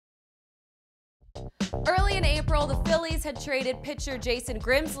Early in April, the Phillies had traded pitcher Jason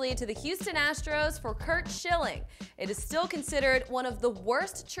Grimsley to the Houston Astros for Curt Schilling. It is still considered one of the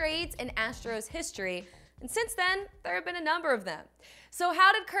worst trades in Astros history, and since then, there have been a number of them. So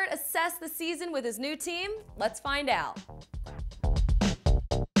how did Curt assess the season with his new team? Let's find out.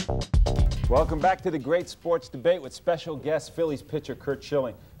 Welcome back to the Great Sports Debate with special guest Phillies pitcher Curt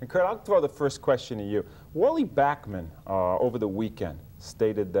Schilling. And Curt, I'll throw the first question to you. Wally Backman over the weekend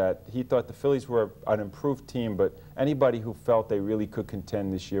stated that he thought the Phillies were an improved team, but anybody who felt they really could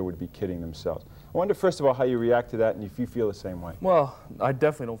contend this year would be kidding themselves. I wonder, first of all, how you react to that and if you feel the same way. Well, I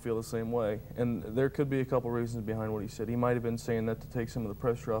definitely don't feel the same way, and there could be a couple reasons behind what he said. He might have been saying that to take some of the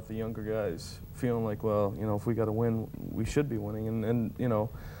pressure off the younger guys, feeling like, well, you know, if we got to win, we should be winning. And you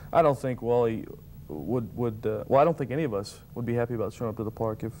know, I don't think Wally well, I don't think any of us would be happy about showing up to the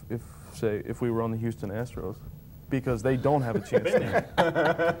park if we were on the Houston Astros, because they don't have a chance to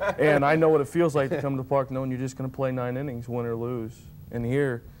win. And I know what it feels like to come to the park knowing you're just going to play 9 innings, win or lose. And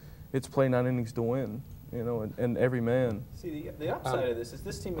here, it's play 9 innings to win, you know, and every man. See, the upside of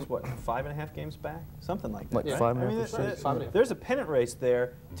this team is what, 5.5 games back? Something like that, like right? 5.5. There's a pennant race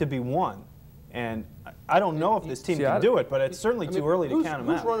there to be won. And I don't know if this team can do it, but it's certainly too early to count them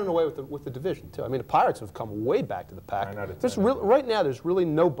out. Who's running away with the division, too? I mean, the Pirates have come way back to the pack. Right now, there's really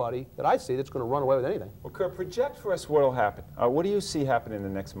nobody that I see that's going to run away with anything. Well, Curt, project for us what will happen. What do you see happening in the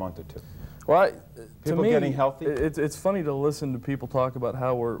next month or two? Well, to me, getting healthy? It's funny to listen to people talk about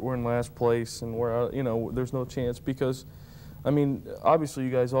how we're in last place and you know, there's no chance, because I mean, obviously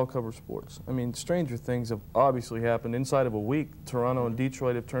you guys all cover sports. I mean, stranger things have obviously happened. Inside of a week, Toronto and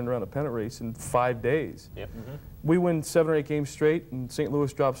Detroit have turned around a pennant race in 5 days. Yep. We win 7 or 8 games straight, and St.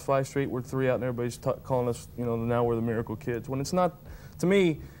 Louis drops 5 straight. We're 3 out, and everybody's calling us, you know, now we're the miracle kids. When it's not, to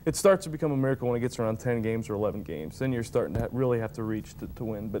me, it starts to become a miracle when it gets around 10 games or 11 games. Then you're starting to really have to reach to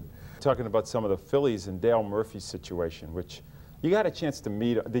win. But talking about some of the Phillies and Dale Murphy's situation, which you got a chance to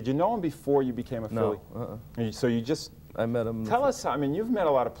meet. Did you know him before you became a Philly? No. So you just... I met him. Tell us, I mean, you've met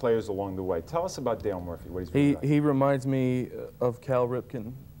a lot of players along the way. Tell us about Dale Murphy, what he's been like. He reminds me of Cal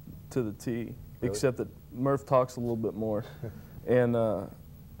Ripken to the T, really? Except that Murph talks a little bit more. And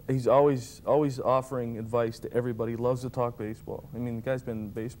he's always offering advice to everybody. He loves to talk baseball. I mean, the guy's been in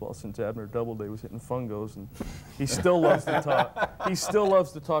baseball since Abner Doubleday was hitting fungos, and he still loves to talk. He still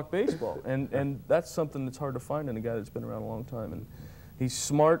loves to talk baseball, and that's something that's hard to find in a guy that's been around a long time. And he's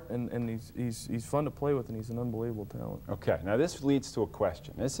smart, and he's fun to play with, and he's an unbelievable talent. Okay, now this leads to a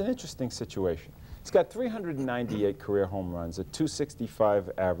question. It's an interesting situation. He's got 398 career home runs, a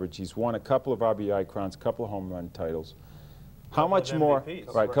 .265 average. He's won a couple of RBI crowns, a couple of home run titles. How much more?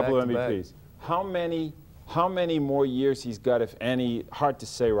 Right, a couple of MVPs. How many more years he's got, if any? Hard to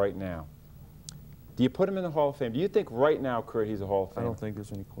say right now. Do you put him in the Hall of Fame? Do you think right now, Curt, he's a Hall of Famer? I don't think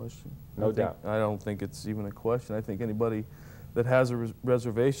there's any question. No doubt. I don't think it's even a question. I think anybody that has a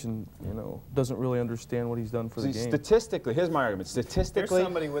reservation, you know, doesn't really understand what he's done for the game. Statistically, here's my argument. Statistically, there's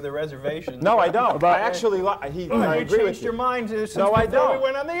somebody with a reservation. No, I don't. I actually, I agree with you. You changed your mind since no, I don't. we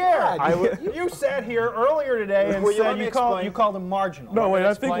went on the air. You sat here earlier today and said you called him marginal. No, wait,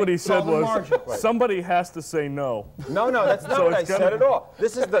 I think what he said was somebody has to say no. No, that's not what I said at all.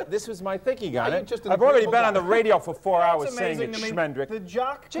 This was my thinking on it. I've already been on the radio for 4 hours saying it, Schmendrick. The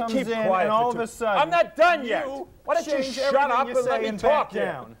jock comes in and all of a sudden, I'm not done yet. Why don't you shut up and let me talk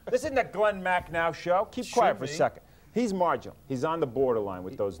down? This isn't the Glenn Macnow show. Keep quiet for a second. He's marginal. He's on the borderline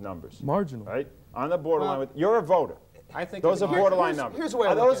with those numbers. Marginal. Right? On the borderline with... You're a voter. I think those are borderline numbers. Here's the way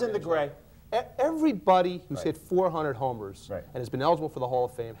are those in the gray? Everybody who's hit 400 homers and has been eligible for the Hall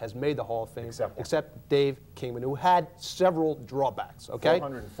of Fame has made the Hall of Fame, except Dave Kingman, who had several drawbacks, okay?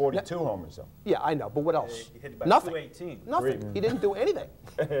 442 homers, though. Yeah, I know, but what else? He hit about Nothing. 218. Nothing. He didn't do anything.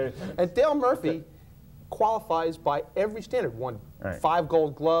 And Dale Murphy qualifies by every standard. Won 5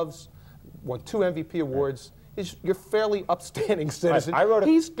 Gold Gloves, won 2 MVP awards. You're fairly upstanding citizen.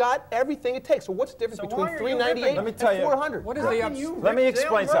 He's got everything it takes. So what's the difference between 398 and 400? What is the Let me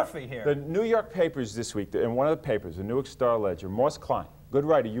explain something. The New York papers this week, in one of the papers, the Newark Star Ledger, Morse Klein, good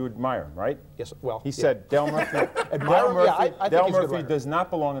writer, you admire him, right? Yes, well. He said Dale Murphy, Dale Murphy does not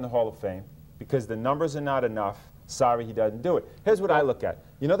belong in the Hall of Fame because the numbers are not enough. Sorry, he doesn't do it. Here's what I look at.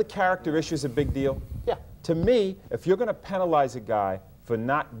 You know the character issue is a big deal? Yeah. To me, if you're going to penalize a guy for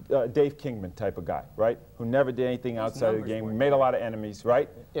not Dave Kingman type of guy, right, who never did anything outside of the game, made a lot of enemies, right?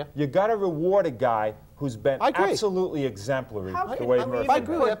 Yeah. You got to reward a guy who's been absolutely exemplary the way Murphy. I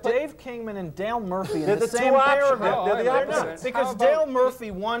agree with Dave Kingman and Dale Murphy in they're the two same options. paragraph. They're the opposites. Because Dale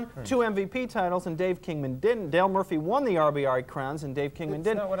Murphy won 2 MVP titles and Dave Kingman didn't. Dale Murphy won the RBI crowns and Dave Kingman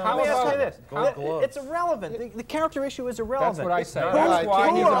didn't. Let me ask you this. It's irrelevant. The character issue is irrelevant. That's what I say. That's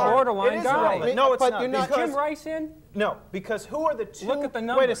why he's a borderline guy. No, it's not. Is Jim Rice in? No, because who are the two? Look at the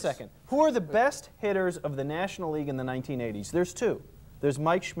numbers. Wait a second. Who are the best hitters of the National League in the 1980s? There's 2. There's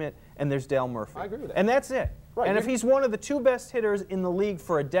Mike Schmidt and there's Dale Murphy. I agree with that. And that's it. Right. And if he's one of the 2 best hitters in the league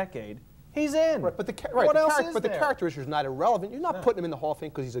for a decade, he's in. Right, but the character issue is not irrelevant. You're not putting him in the Hall of Fame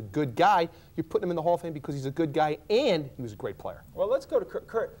because he's a good guy. You're putting him in the Hall of Fame because he's a good guy and he was a great player. Well, let's go to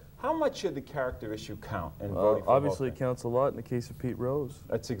Curt. How much should the character issue count in voting for obviously it counts a lot in the case of Pete Rose.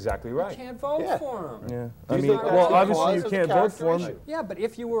 That's exactly right. You can't vote for him. Yeah. I mean, well, obviously you can't vote for him. Yeah, but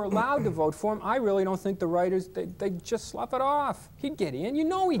if you were allowed to vote for him, I really don't think the writers, they'd just slough it off. He'd get in. You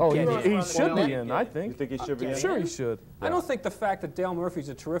know he'd get in. He should be in, I think. You think he should be in? Sure he should. I don't think the fact that Dale Murphy's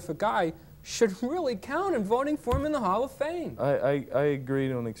a terrific guy should really count in voting for him in the Hall of Fame. I agree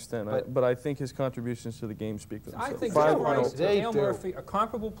to an extent, but I think his contributions to the game speak for themselves. I think Jim Rice and Dale Murphy are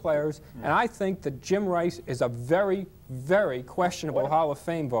comparable players, and I think that Jim Rice is a very, very questionable Hall of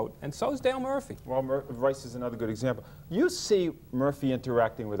Fame vote, and so is Dale Murphy. Well, Rice is another good example. You see Murphy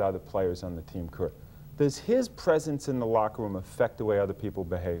interacting with other players on the team, Curt. Does his presence in the locker room affect the way other people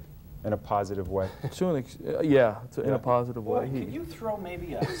behave? In a positive way? In a positive way. Can you throw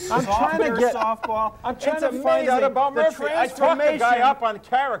maybe a softball? I'm trying to find out about Murphy. I talked the guy up on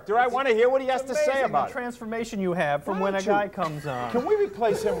character. I want to hear what he has to say about the transformation you have from when a guy comes on. Can we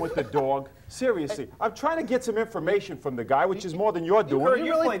replace him with the dog? Seriously. I'm trying to get some information from the guy, which is more than you're doing.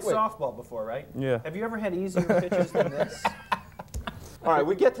 You played softball before, right? Yeah. Have you ever had easier pitches than this? All right,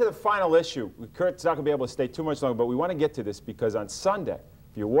 we get to the final issue. Curt's not going to be able to stay too much longer, but we want to get to this because on Sunday,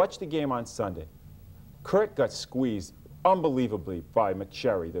 if you watch the game on Sunday, Curt got squeezed unbelievably by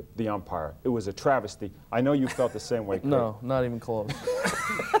McSherry, the umpire. It was a travesty. I know you felt the same way, Curt. No, not even close.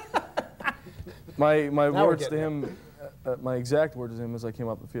 my words to him, my exact words to him as I came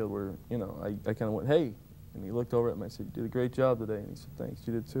up the field were, you know, I kind of went, hey, and he looked over at me and I said, you did a great job today. And he said, thanks,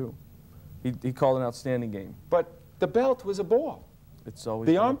 you did too. He called an outstanding game. But the belt was a ball. It's always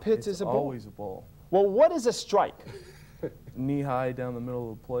the armpits is a ball. Always a ball. Well, what is a strike? Knee high down the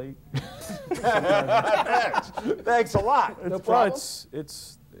middle of the plate. Thanks a lot.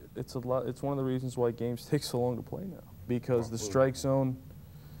 It's a lot. It's one of the reasons why games take so long to play now, because the strike zone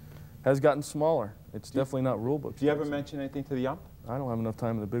has gotten smaller. It's definitely not rule book. Do you ever mention anything to the ump? I don't have enough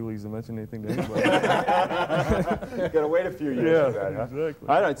time in the big leagues to mention anything to anybody. You got to wait a few years for that, huh? Exactly.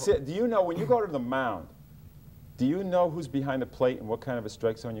 I don't. Do you know when you go to the mound? Do you know who's behind the plate and what kind of a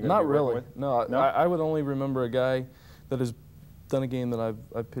strike zone you're going to be working with? No, I would only remember a guy that has done a game that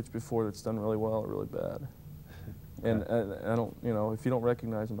I've pitched before that's done really well or really bad. And I don't, you know, if you don't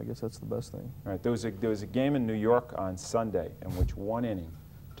recognize him, I guess that's the best thing. All right, there was a game in New York on Sunday in which one inning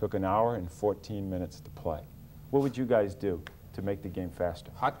took an hour and 14 minutes to play. What would you guys do to make the game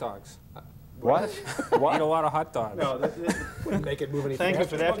faster? Hot dogs. What? Eat a lot of hot dogs. No, Wouldn't make it move any Thank you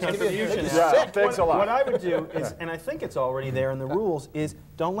for that contribution. Yeah, thanks a lot. What I would do is, and I think it's already there in the rules, is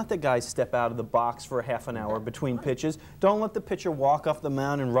don't let the guys step out of the box for a half an hour between pitches. Don't let the pitcher walk off the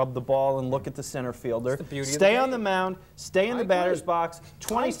mound and rub the ball and look at the center fielder. Stay on the mound, stay in the batter's box,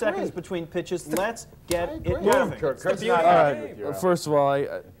 20 seconds between pitches. Let's get it moving. Kurt's not happy with you. First of all,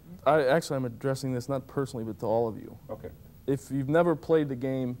 actually I'm addressing this not personally, but to all of you. Okay. If you've never played the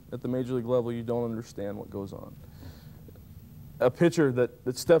game at the major league level, you don't understand what goes on. A pitcher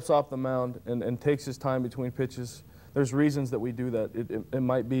that steps off the mound and takes his time between pitches, there's reasons that we do that. It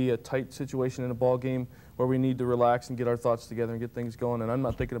might be a tight situation in a ball game where we need to relax and get our thoughts together and get things going. And I'm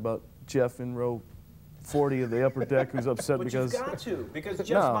not thinking about Jeff in row 40 of the upper deck who's upset because... But you've got to, because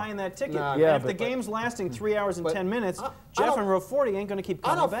Jeff's buying that ticket. And if the game's lasting 3 hours and 10 minutes, Jeff in row 40 ain't going to keep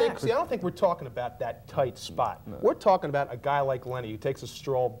coming back. I don't think we're talking about that tight spot. No. We're talking about a guy like Lenny who takes a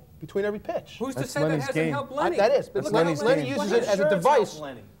stroll between every pitch. Who's to say that hasn't helped Lenny? That is, but Lenny uses it as a device.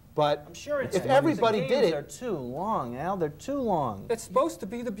 But I'm sure if everybody did it, they're too long, Al. They're too long. It's supposed to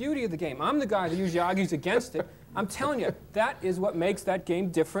be the beauty of the game. I'm the guy that usually argues against it. I'm telling you, that is what makes that game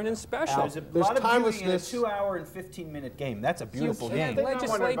different and special. There's a lot of beauty in a 2-hour and 15-minute game. That's a beautiful game. The thing I'm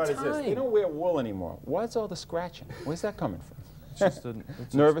wondering about is this. You don't wear wool anymore. What's all the scratching? Where's that coming from? It's just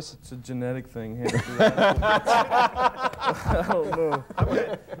nervous? It's a genetic thing. I don't know.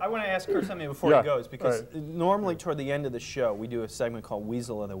 I want to ask Curt something before he goes, because normally toward the end of the show we do a segment called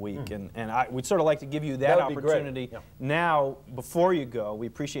Weasel of the Week, and we'd sort of like to give you that opportunity now before you go. We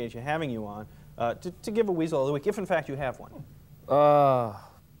appreciate you having you on to give a Weasel of the Week, if in fact you have one.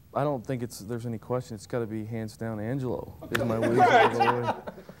 I don't think there's any question. It's got to be hands down Angelo. Is my wager.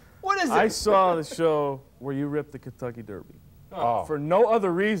 What is it? I saw the show where you ripped the Kentucky Derby. Oh. For no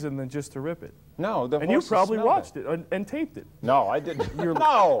other reason than just to rip it. No, the and you horses probably smelled watched it and taped it. No, I didn't.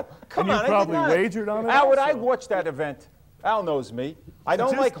 No, come and on. you probably I did not. wagered on it. Al, would I also. watch that event? Al knows me. I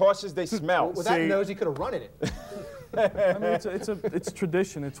don't like horses. They smell. With that nose, he could have run in it. I mean, it's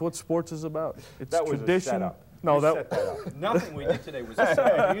tradition. It's what sports is about. It's That was tradition. a setup. No, You that. set that up. Nothing we did today was a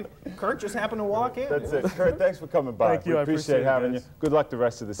setup. Curt just happened to walk in. That's it. Kurt, thanks for coming by. Thank you. We I appreciate having it, you. Good luck the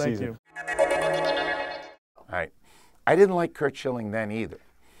rest of the Thank season. you. All right. I didn't like Curt Schilling then either.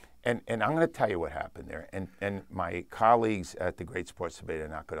 And I'm going to tell you what happened there. And my colleagues at the Great Sports Debate are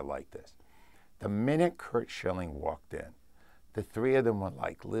not going to like this. The minute Curt Schilling walked in, the three of them were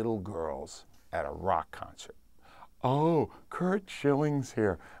like little girls at a rock concert. Oh, Curt Schilling's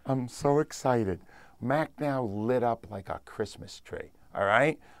here. I'm so excited. Mac now lit up like a Christmas tree, all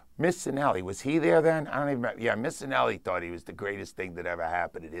right? Miss Sinelli, was he there then? I don't even remember. Yeah, Miss Sinelli thought he was the greatest thing that ever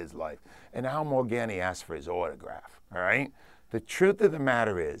happened in his life. And Al Morgani asked for his autograph, all right? The truth of the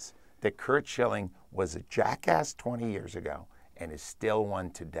matter is that Curt Schilling was a jackass 20 years ago and is still one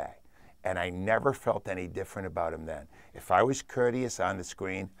today. And I never felt any different about him then. If I was courteous on the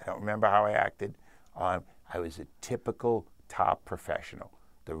screen, I don't remember how I acted, I was a typical top professional.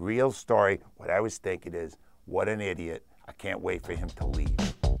 The real story, what I was thinking is, what an idiot. I can't wait for him to leave.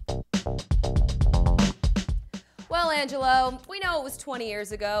 Well, Angelo, we know it was 20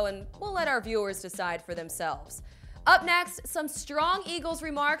 years ago, and we'll let our viewers decide for themselves. Up next, some strong Eagles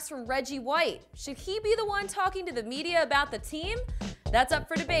remarks from Reggie White. Should he be the one talking to the media about the team? That's up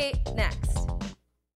for debate next.